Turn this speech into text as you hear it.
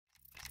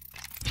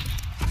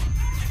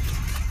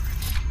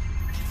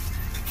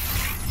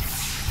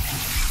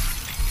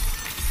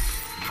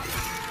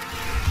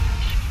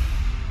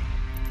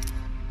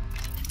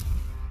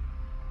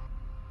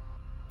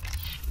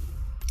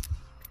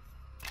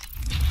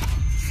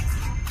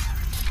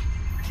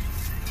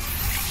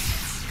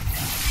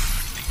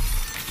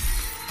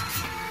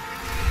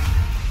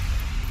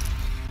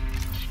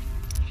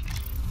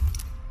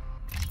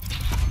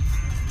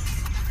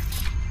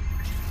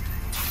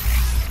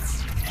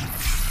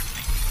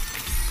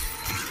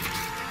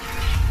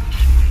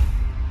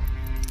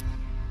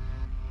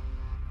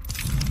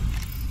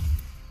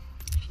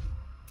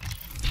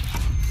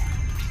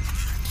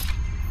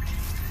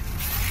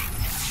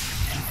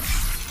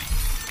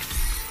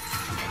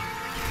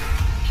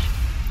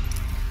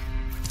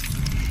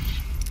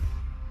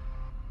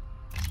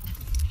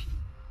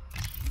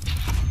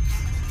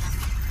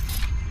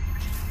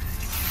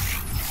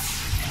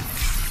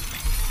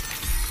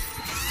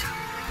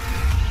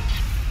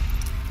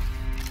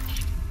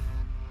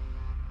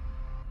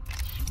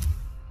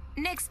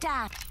Next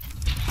time.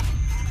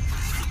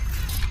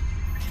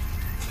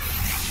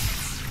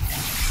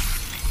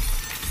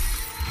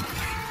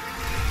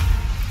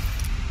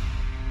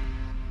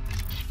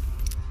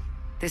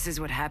 This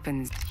is what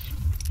happens.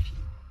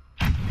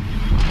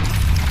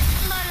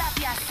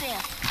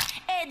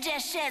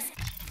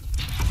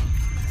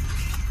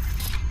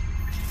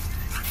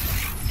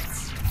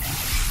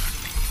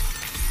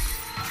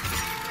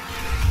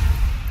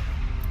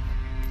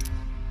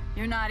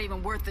 You're not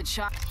even worth the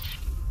shot.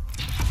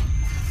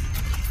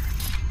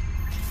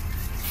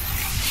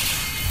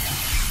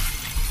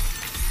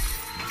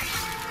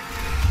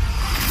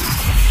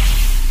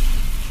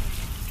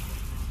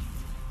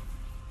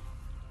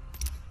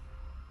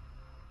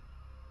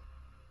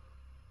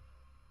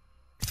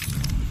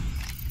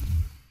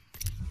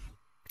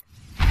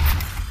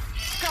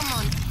 Come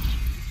on.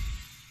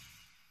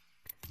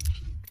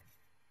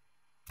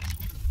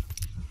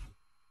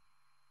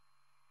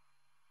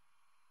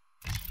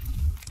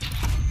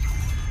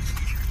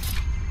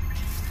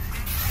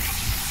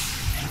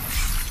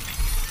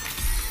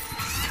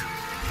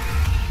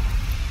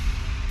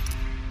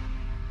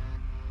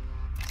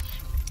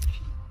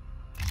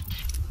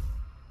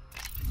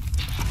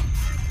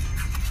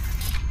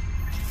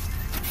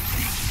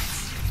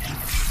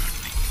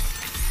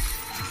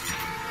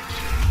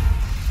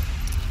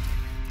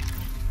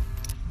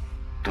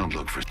 Don't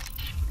look for...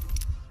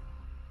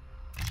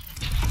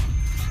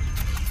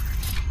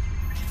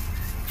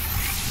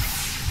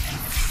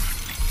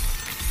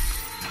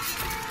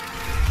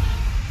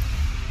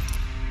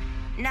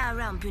 Now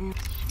ramping.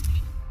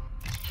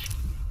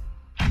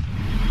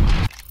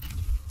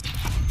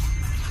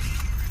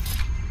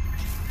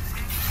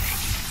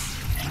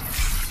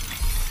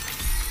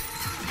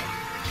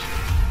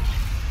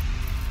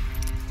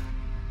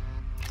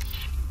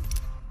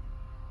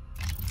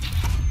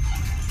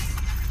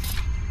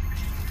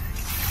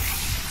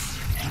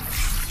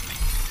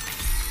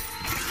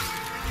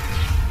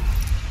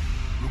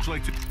 Looks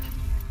like...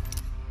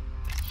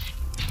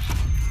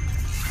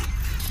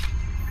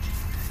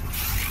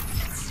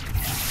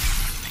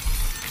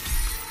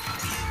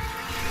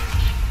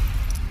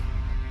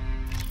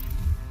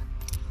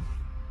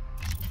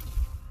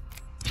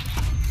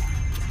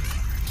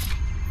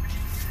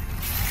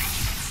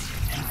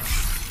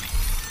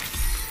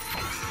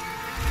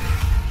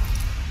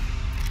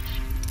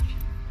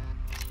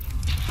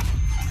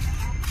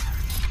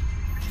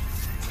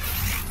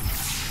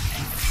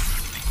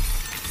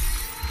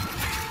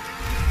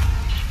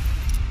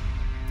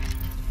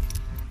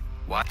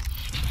 What?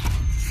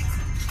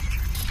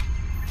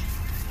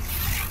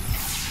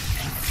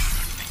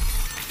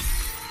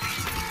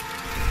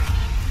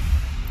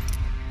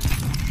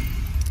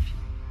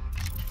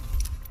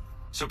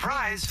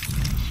 Surprise!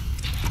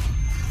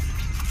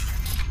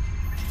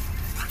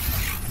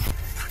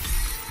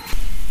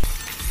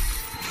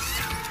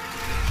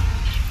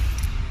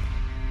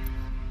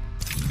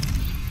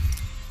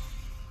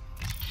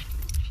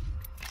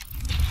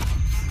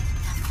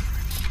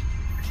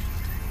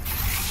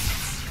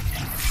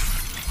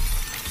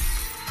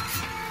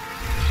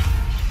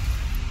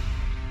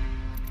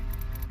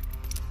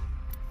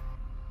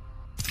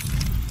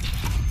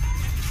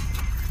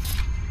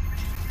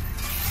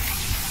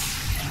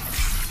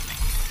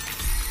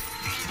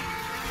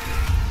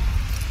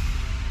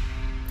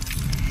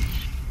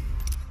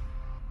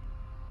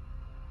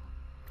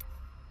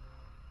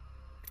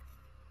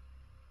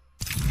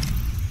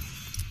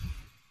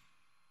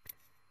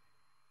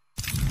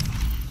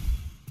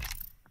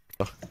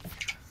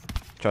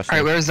 Trust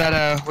Alright, me.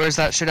 where's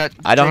that shit at?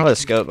 I don't have a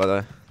scope, by the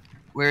way.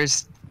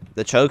 Where's...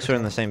 The chokes are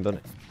in the same building.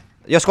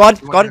 Yo,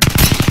 squad! Got it!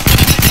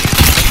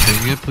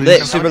 Dang it, please.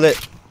 Lit, super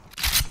lit.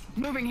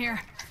 Moving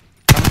here.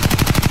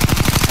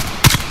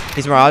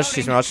 He's Mirage,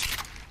 he's Mirage.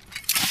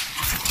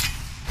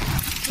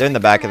 They're in the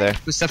back of there.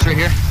 The steps right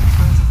here.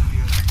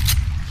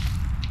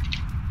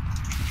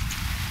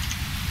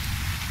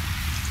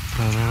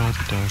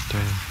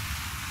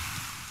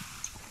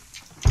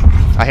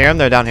 I hear them,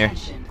 they're down here.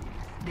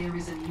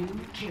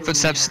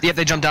 Footsteps. Yep,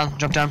 they jump down.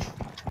 Jump down.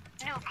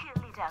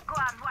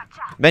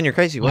 Ben, you're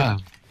crazy, what? Yeah.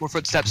 More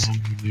footsteps.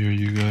 Near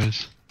you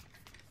guys.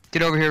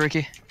 Get over here,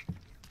 Ricky.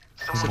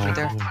 Sit right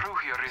there.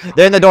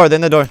 They're in the door, they're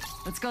in the door.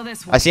 Let's go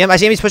this way. I see him,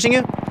 he's pushing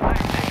you.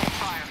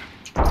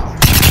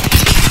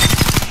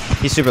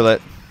 He's super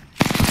lit.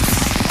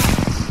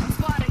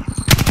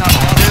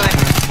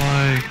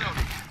 Mike.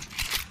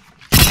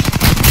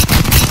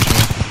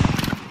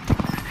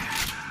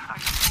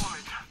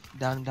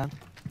 Down, down.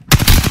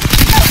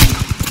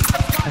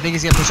 I think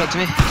he's gonna push up to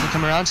me. Can you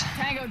come around?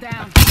 Tango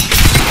down.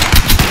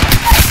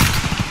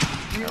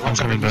 I'm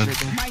coming, Ben.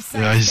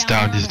 Yeah, he's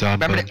down,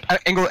 Remember Ben.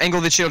 to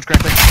angle the shield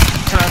correctly.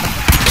 Turn around.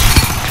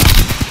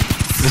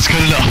 It's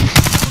good enough.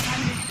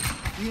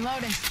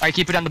 Reloading. Alright,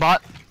 keep it on the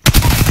bot.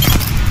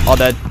 All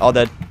dead, all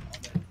dead.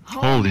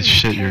 Holy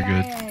shit, you're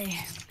good.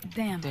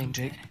 Damn. Dang,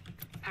 Jake.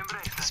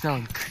 You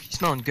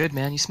smelling good,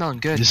 man. You smelling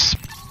good. This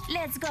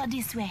Let's go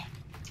this way.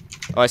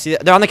 Oh, I see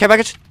that. They're on the care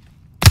package.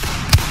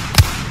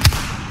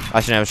 I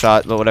shouldn't have a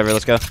shot, but whatever,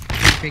 let's go.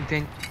 Ping,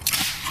 ping.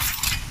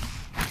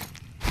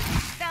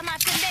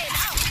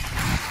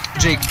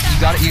 Jake,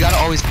 you gotta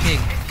always ping.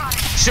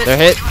 Shit. They're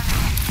hit.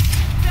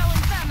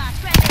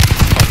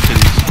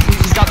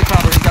 He's got the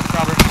crowber. He's got the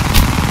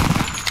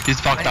crowber. He's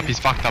fucked up. He's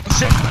fucked up.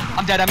 Shit.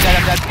 I'm dead.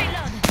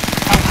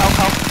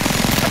 Help.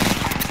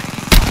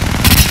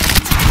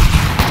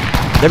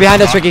 They're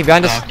behind us, Ricky.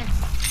 Behind us.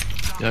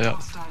 Yeah.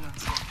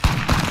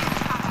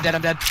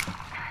 I'm dead.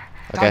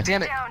 Okay. God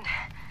damn it.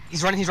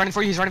 He's running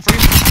for you. He's out.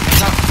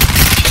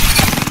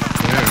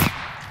 Where?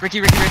 Ricky,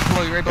 right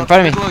below you. Right In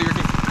front of me. below you,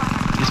 Ricky.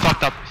 He's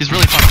fucked up. He's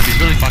really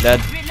fucked up.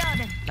 Dead.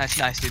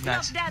 Nice, dude.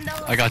 Nice.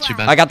 I got you,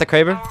 man. I got the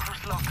Kraber.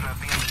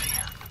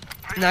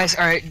 Nice.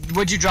 All right.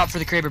 What'd you drop for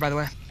the Kraber, by the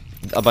way?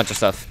 A bunch of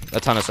stuff. A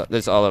ton of stuff.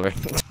 It's all over.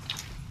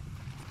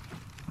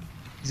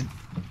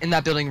 In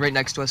that building right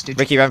next to us, dude.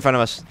 Ricky, right in front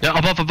of us. Yeah,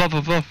 above.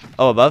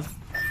 Oh, above?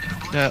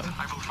 Yeah.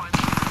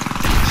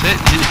 Sit.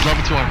 He's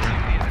level 2 armor.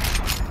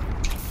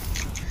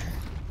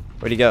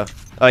 Where'd he go?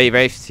 Oh, he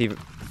raced.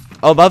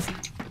 Oh, above?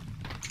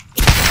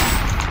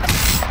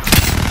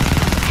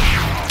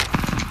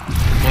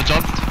 One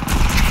jumped.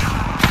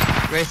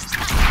 Wraith.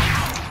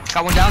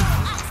 Got one down.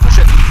 Oh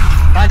shit.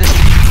 Behind us.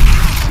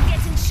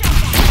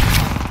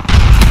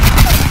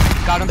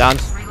 Got him. Down.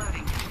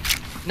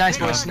 Nice,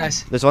 boys.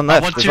 Nice. There's one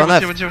left. There's one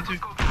left. One, two.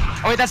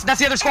 Oh wait, that's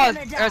the other squad.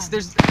 Wait, no, they're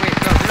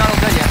not all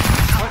dead yet.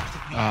 What?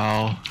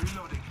 Oh.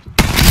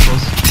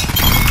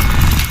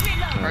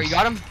 Alright, you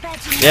got him?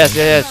 Yes.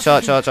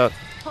 Shot. Whole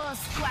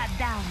squad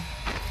down.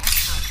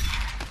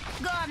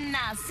 Go on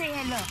now, say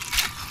hello.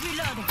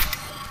 Reloading.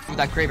 With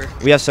that Kraber.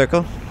 We have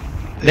circle.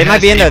 They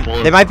might be in there.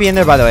 They might be in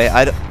there, by the way.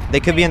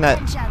 They could be in that.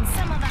 Some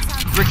of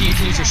us are Ricky, you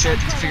can use your shit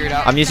to figure it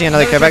out. I'm using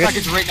another care package.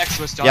 package right next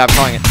to us, dog. Yeah, I'm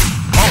calling it.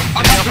 Oh,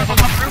 I'm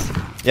top roof.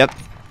 Yep.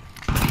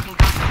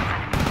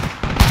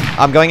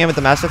 I'm going in with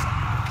the massive.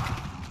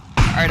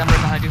 Alright, I'm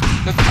right behind you.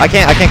 Look, I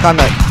can't climb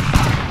that.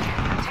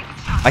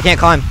 I can't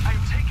climb.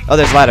 Oh,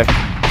 there's a ladder.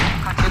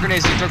 throw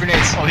grenades, dude. Throw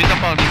grenades. Oh, he's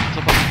up on me.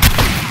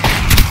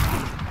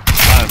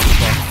 I have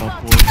fucked up,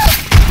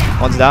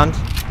 boys. One's down.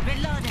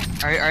 reloading.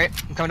 Alright.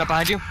 I'm coming up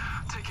behind you.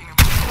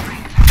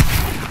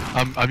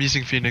 I'm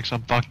using Phoenix.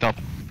 I'm fucked up.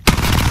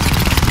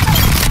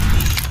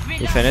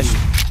 You finished.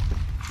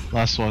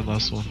 Last one.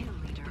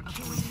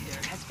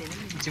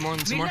 Two more.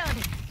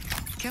 Reloading.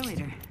 Kill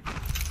leader.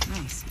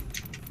 Nice.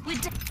 We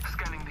d-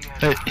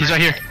 Hey, he's right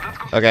here.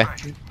 Okay.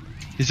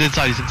 He's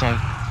inside.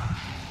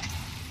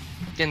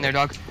 Get in there,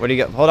 dog. Where do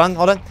you go? Hold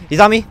on. He's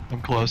on me.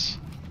 I'm close. Is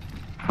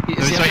No, he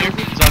he's up right here.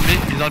 there?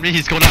 He's on me.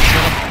 He's going up.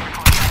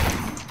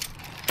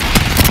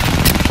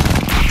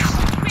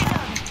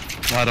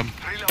 Got him.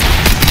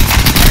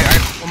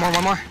 Alright.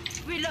 One more.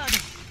 reloading.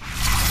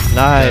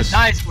 Nice.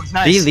 Nice, boys.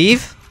 Nice. Did he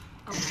leave?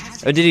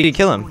 Or did he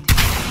kill him?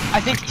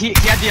 I think he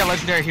had the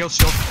legendary heal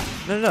shield.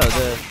 No.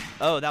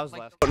 Oh, that was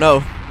left. Oh,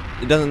 no.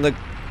 It doesn't look.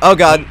 Oh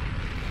god.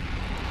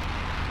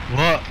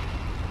 What?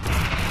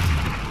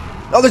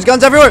 Oh, there's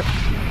guns everywhere.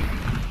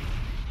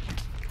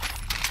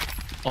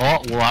 Oh,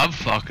 well, I'm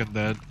fucking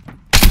dead.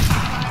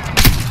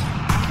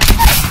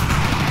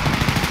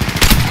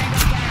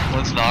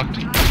 One's knocked.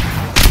 One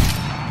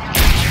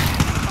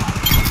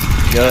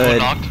Good.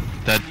 knocked.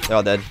 Dead. They're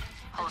all dead.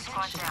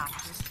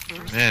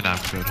 Man, I'm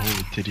good.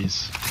 Holy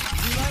titties.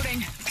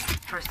 Reloading.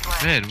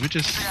 Man,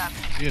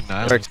 we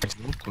annihilated Perfect.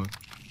 real quick.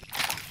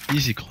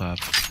 Easy clap.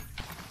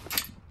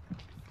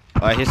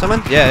 Oh, I hear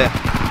someone? Yeah.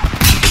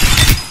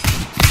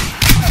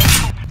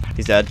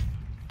 He's dead.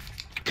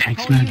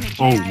 Thanks, man.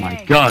 Oh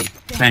my god.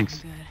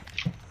 Thanks.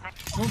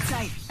 Hold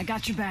tight. I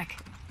got your back.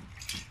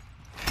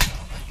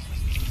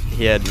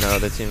 He had no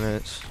other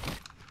teammates.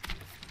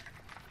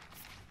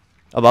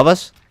 Above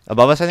us? I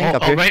think.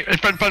 Up here. Right in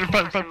front.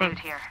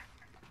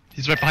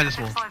 He's right behind this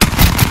wall.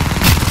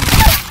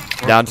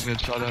 Down. Good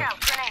shot at.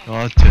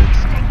 Oh, tits.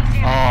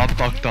 Oh, I'm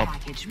fucked up.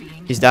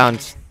 He's down.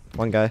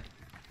 One guy.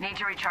 Need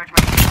to recharge my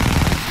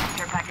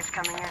care package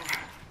coming in.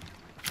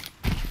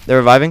 They're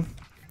reviving.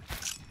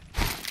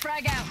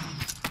 Frag out.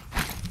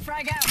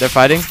 They're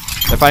fighting.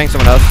 They're fighting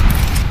someone else.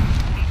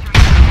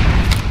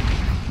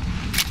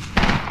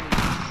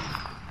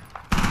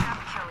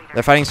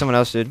 They're fighting someone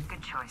else, dude.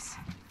 Good choice.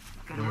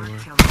 Good Where? work,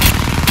 kill.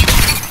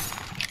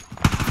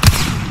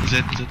 He's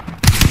in.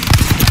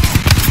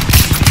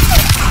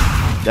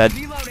 Dead.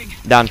 Reloading.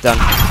 Down.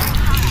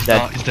 Oh,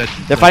 Dead. he's dead.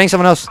 They're fighting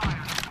someone else. Got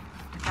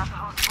the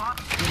whole squad.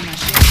 Getting my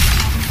shit.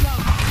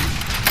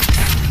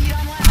 Heat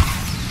on left.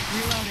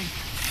 Reloading.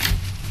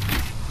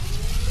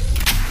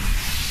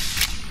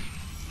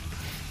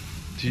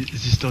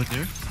 Is he still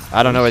near?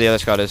 I don't know where the other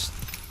squad is.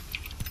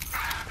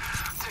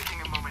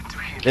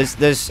 There's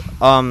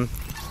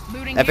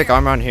Looting epic here.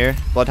 armor on here.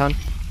 Bloodhound.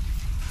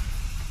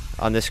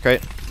 On this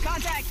crate.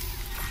 Contact.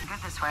 Good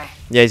this way.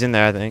 Yeah, he's in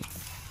there, I think.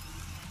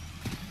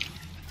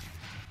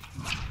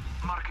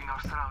 Marking our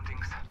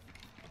surroundings.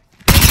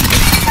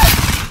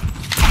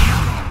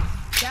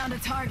 Down to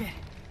target.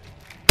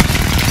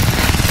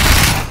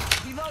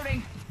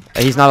 Reloading.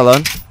 He's not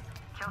alone.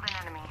 Killed an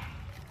enemy.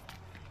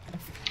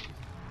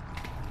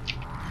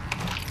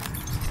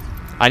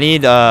 I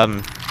need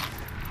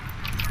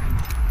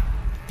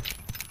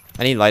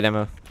light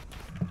ammo.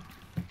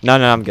 No,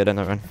 I'm good on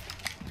that run.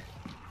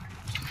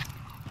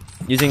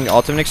 Using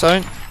ultimate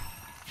accelerant.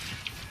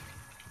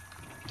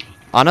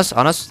 On us,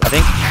 I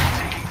think.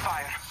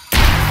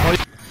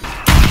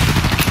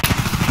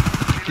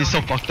 He's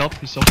so fucked up.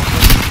 He's so fucked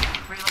up.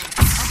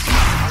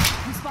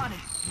 I'm spotted.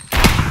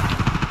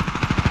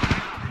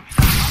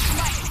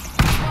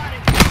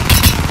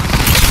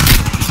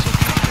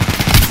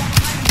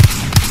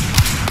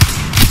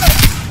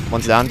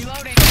 One's down.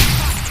 Reloading.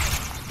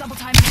 Double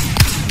timing.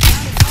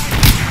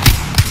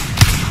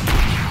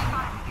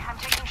 I'm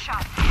taking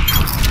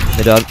shots.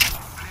 They done.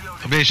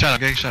 I'm getting shot. I'm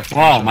getting shot.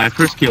 Wow, my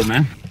first kill,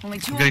 man. Only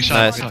two I'm getting shot.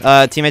 Nice.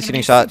 Outside. Teammates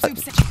getting shot.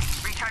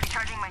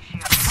 Recharging my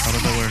shield. I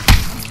don't know where.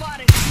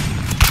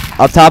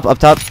 Spotted. Up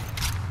top.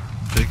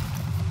 Big.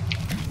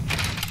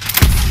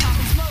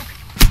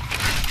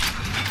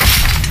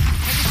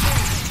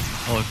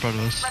 Oh, in front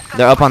of us.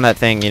 They're up on that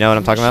thing. You know what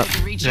I'm talking about?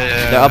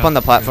 Yeah. They're up on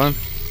the platform.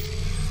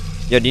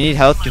 Yo, do you need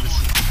health? Get us.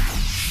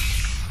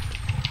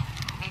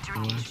 Need to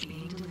reach.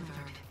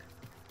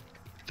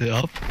 They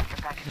up?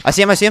 I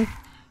see him.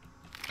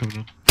 Coming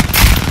up.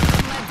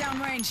 Led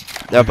down range.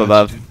 They're up I got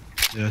above. you, dude.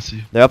 Yeah, I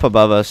see. They're up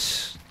above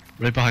us.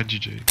 Right behind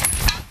GJ.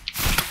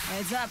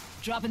 Heads up.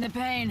 Dropping the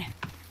pain.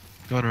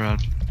 Going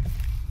around.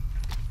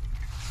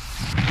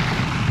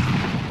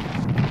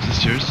 Is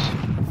this yours?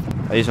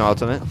 I use my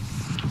ultimate.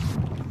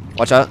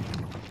 Watch out.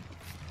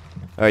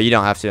 Or you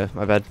don't have to.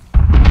 My bad.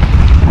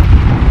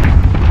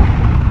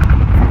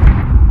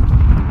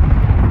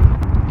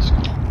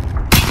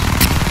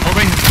 Oh,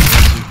 right here.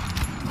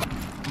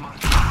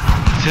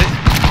 That's it.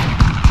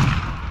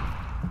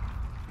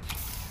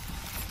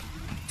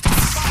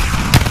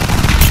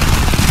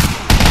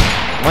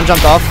 One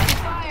jumped off.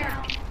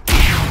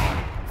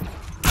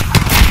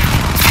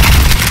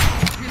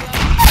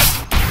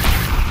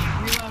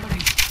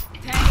 Reloading.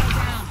 Tango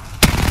down.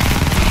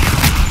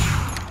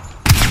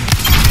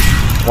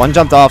 One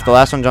jumped off. The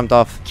last one jumped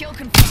off. Kill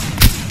confirmed.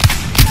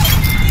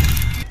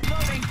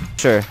 Reloading.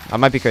 Sure. I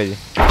might be crazy.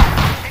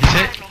 He's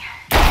hit.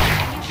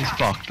 He's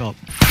fucked up.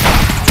 Oh,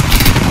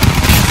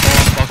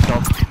 I'm fucked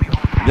up.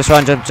 Just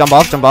run. Jump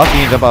off. You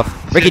can jump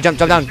off. Ricky, jump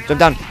down.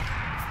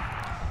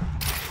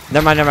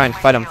 Never mind.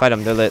 Fight them.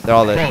 They're lit. They're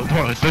all lit.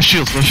 Bro, no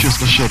shields.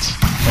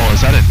 Oh,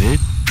 is that it, dude?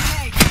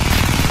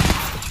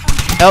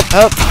 Help.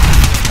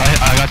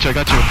 I got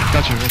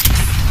you.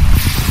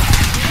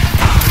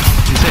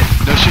 He's hit.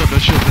 No shield. We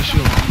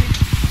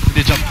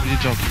need to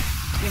jump.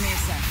 Give me a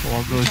sec. Oh,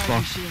 I'm really Recharging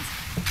fucked. shields.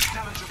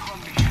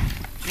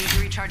 Need to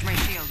recharge my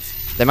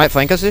shields. They might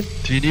flank us, dude.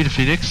 Do you need a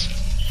Phoenix?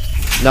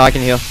 No, I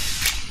can heal.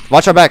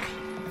 Watch our back.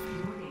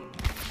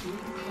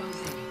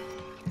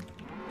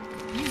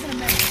 Using a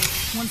medic.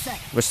 1 sec.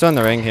 We're still in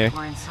the ring here.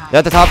 We're inside. They're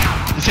at the top.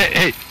 He's hit.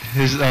 Hey,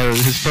 his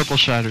purple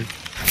shattered.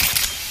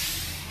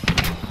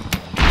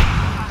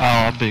 Oh,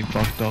 I'm being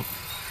fucked up.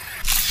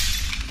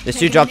 This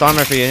dude dropped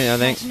armor for you, I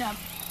think. Catching up.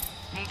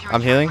 Need to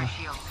I'm recharge healing. my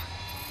shields.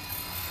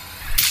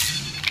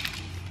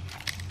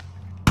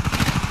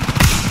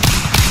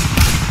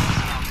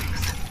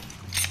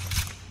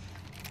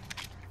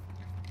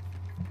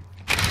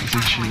 He's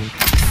in shield.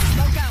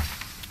 Smoke out.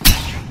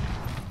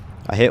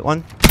 I hit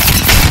one.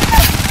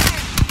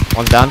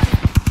 One's down.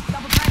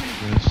 Double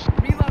timing. Yes.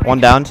 Reloading. One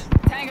downed.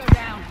 Tango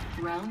down.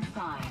 Round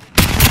 5.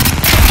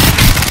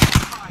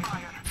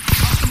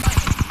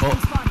 Oh.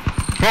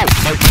 Bro,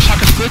 my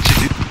shotgun's glitching,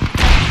 dude.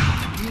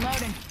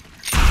 Reloading.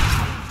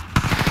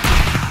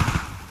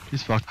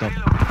 He's fucked up.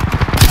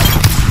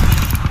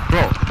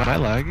 Bro, am I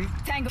lagging?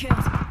 Tango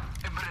kills.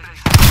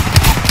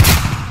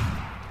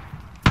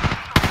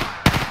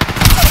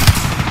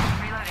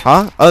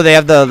 Huh? Oh, they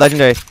have the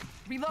legendary.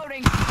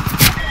 Reloading.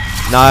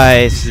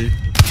 Nice.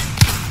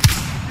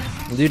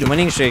 Dude,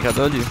 winning streak, I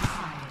told you.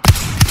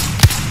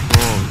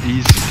 Bro,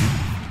 easy, dude.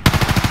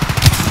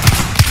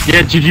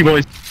 Yeah, GG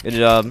boys. Good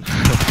job.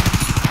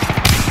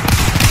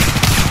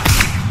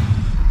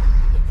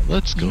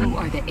 Let's go. You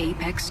are the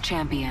Apex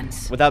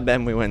champions. Without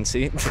Ben, we win,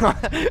 see?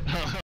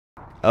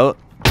 Oh.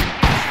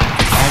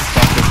 I'm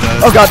fucking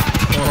dead. Oh, God.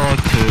 Oh,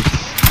 tits.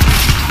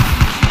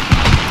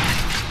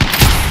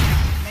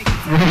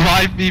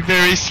 Revive me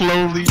very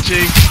slowly,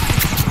 Jake.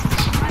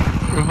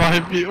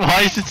 Revive me.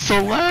 Why is it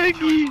so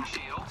laggy?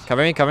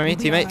 Cover me,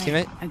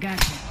 teammate. I got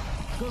you.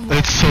 Good luck.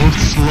 It's so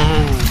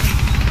slow.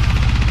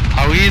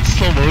 Are we in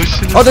slow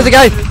motion? Oh, there's a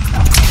guy!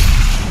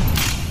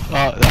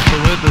 Oh, that's the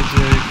window,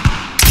 Jake.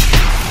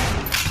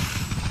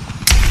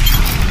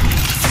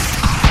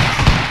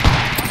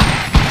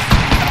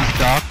 He's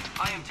docked.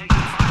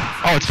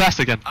 Oh, it's fast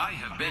again.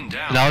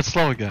 Now it's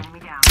slow again. Enemy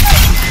down.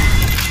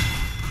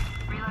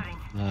 Reloading.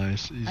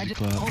 Nice, I easy just-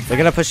 clap. hold They're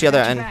gonna push the other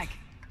Got your end. back.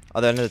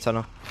 Other end of the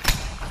tunnel.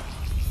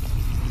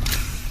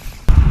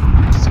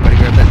 Somebody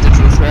grab that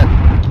digital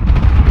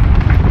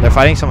threat. They're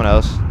fighting someone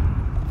else.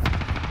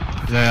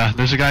 Yeah,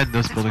 there's a guy in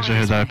this building right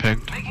here that I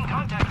pinged. So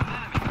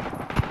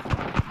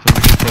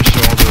we can push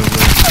through all the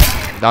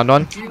way. Downed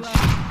one.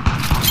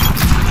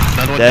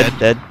 Another one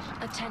Dead.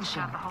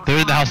 Attention. They're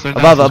in the house, they're in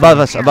the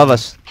house. Above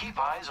us. Keep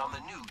eyes on the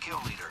new kill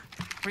leader.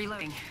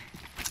 Reloading.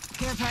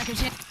 Care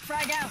package in.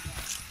 Frag out.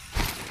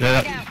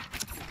 Yeah, Frag out.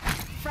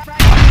 Frag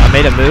I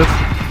made a move.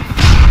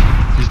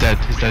 he's dead.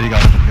 He's dead. He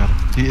got him. He got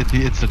him.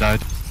 He insta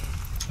died.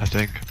 I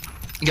think.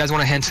 You guys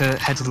want to head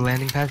to the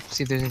landing pad?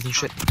 See if there's anything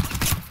shit.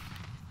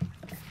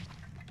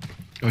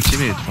 Oh,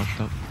 teammate's fucked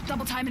up.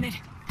 Double timing it.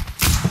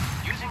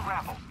 Using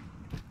grapple.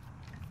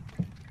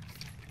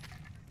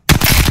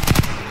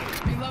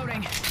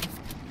 Reloading.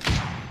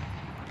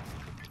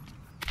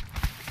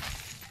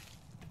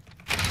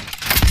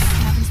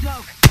 Snapping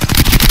smoke.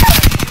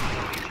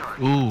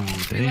 Ooh,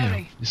 damn.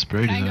 Reloading. He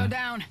sprayed Tango his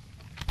down.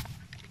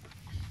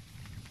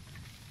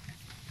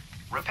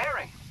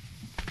 Repairing.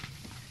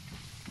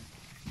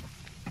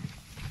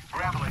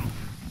 Grappling.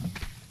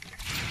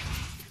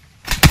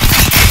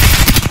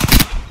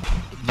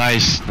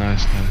 Nice,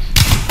 nice, nice.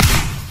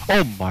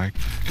 Oh my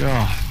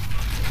god.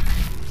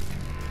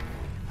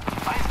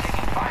 I am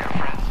taking fire,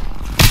 friends.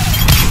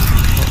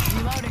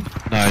 Reloading.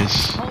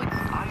 Nice. Holy. I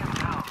am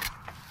down.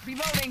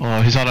 Reloading.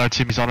 Oh, he's on our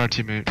team. He's on our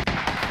teammate.